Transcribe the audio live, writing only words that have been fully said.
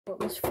Bought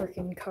this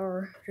freaking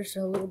car just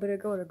a little bit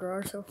ago at a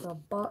garage sale for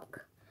 $1.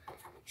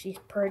 She's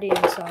pretty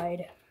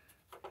inside.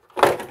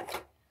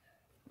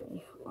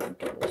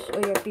 Oh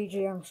yeah,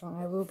 BJ Armstrong,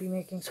 I will be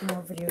making some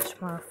more videos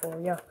tomorrow for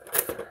ya.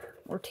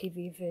 More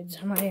TV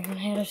vids. I might even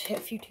have to hit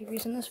a few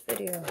TVs in this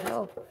video.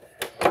 Hell,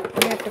 I'm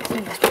gonna have to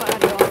clean this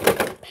body off with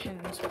the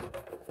pins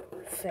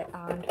fit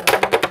onto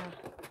it.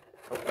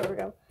 Oh, there we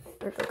go.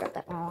 There we go, got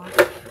that one off.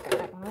 Got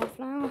that one off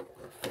now.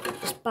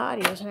 This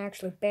body isn't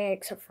actually bad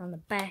except for on the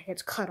back,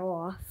 it's cut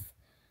off.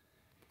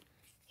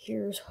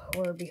 Here's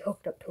where it'd be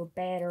hooked up to a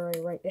battery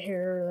right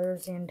here.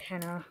 There's the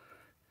antenna.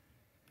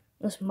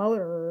 This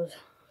motor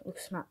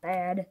looks not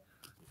bad.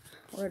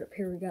 Right up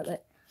here we got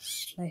that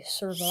nice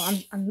servo.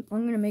 I'm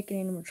gonna make an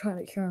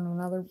animatronic here in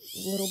another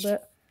little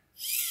bit.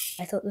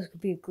 I thought this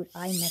could be a good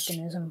eye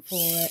mechanism for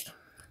it,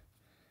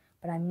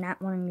 but I'm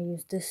not wanting to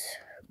use this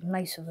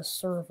nice of a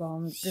servo.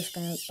 I'm just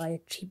gonna buy a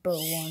cheaper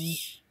one.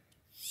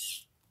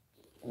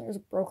 There's a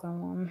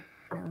broken one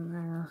down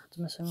there. It's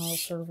missing all the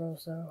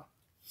servos though.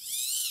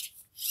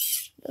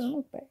 Doesn't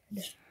look bad.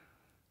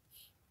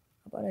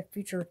 How about I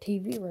feature a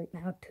TV right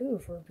now too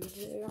for a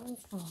BJ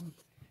Armstrong?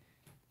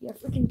 Yeah,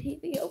 freaking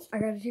TV. Oh, I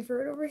got a TV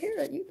right over here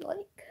that you'd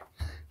like.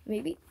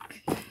 Maybe.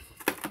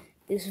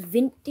 This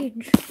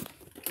vintage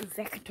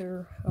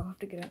Vector. I'll have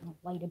to get it in the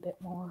light a bit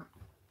more.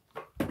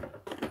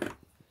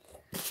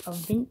 A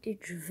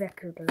vintage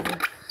Vector.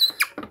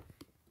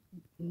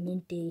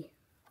 Minty.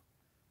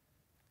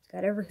 It's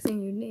got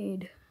everything you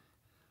need.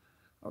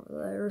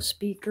 Over there, a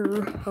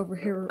speaker. Over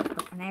here,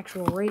 an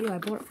actual radio. I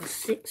bought it for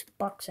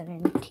 $6 at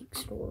an antique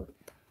store.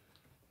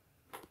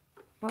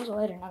 Also,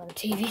 I had another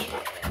TV.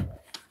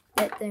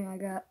 That thing I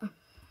got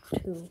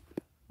too.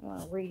 I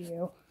want a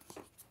radio.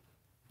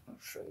 I'll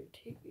show you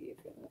TV if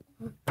you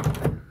want.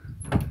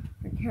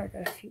 And here I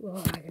got a few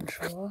I can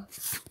show off.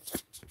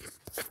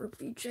 For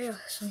BJ, I'll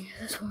show you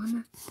this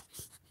one.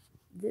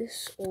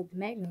 This old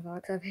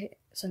Magnavox I've hit.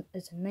 It's a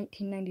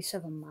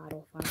 1997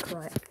 model, if I'm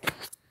correct.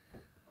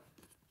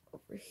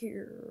 Over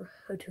here,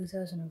 a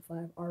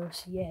 2005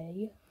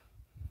 RCA.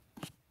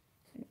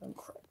 If I'm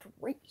correct,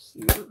 right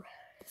here,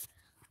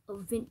 a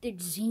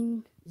vintage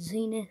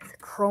Zenith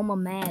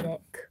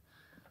Chromomatic.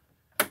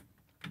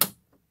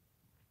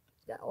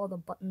 Got all the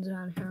buttons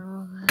on here,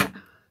 all that.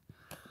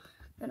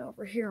 Then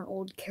over here, an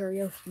old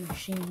karaoke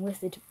machine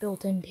with its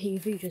built-in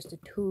TV. Just the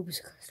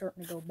tube's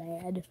starting to go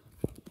bad,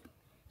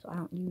 so I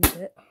don't use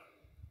it.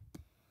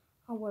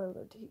 Oh, what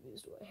other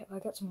TVs do I have? I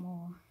got some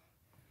more.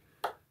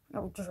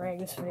 I'll drag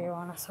this video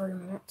on 30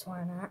 minutes,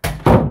 why not?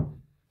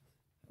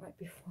 Might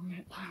be 4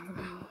 minutes, I don't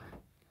know.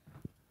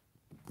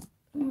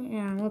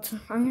 Yeah,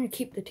 I'm gonna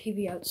keep the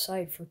TV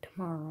outside for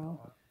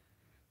tomorrow.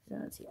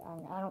 So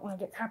I don't want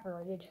to get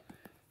copyrighted.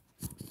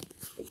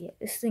 But yeah,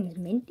 this thing's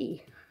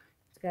minty.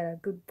 It's got a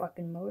good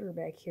fucking motor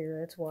back here,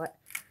 that's what.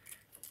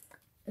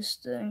 This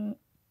thing,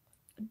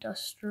 a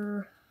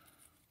duster.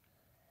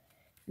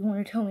 If you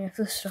want to tell me if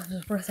this stuff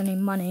is worth any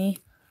money,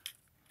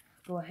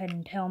 go ahead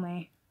and tell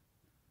me.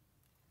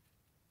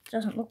 It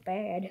doesn't look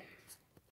bad.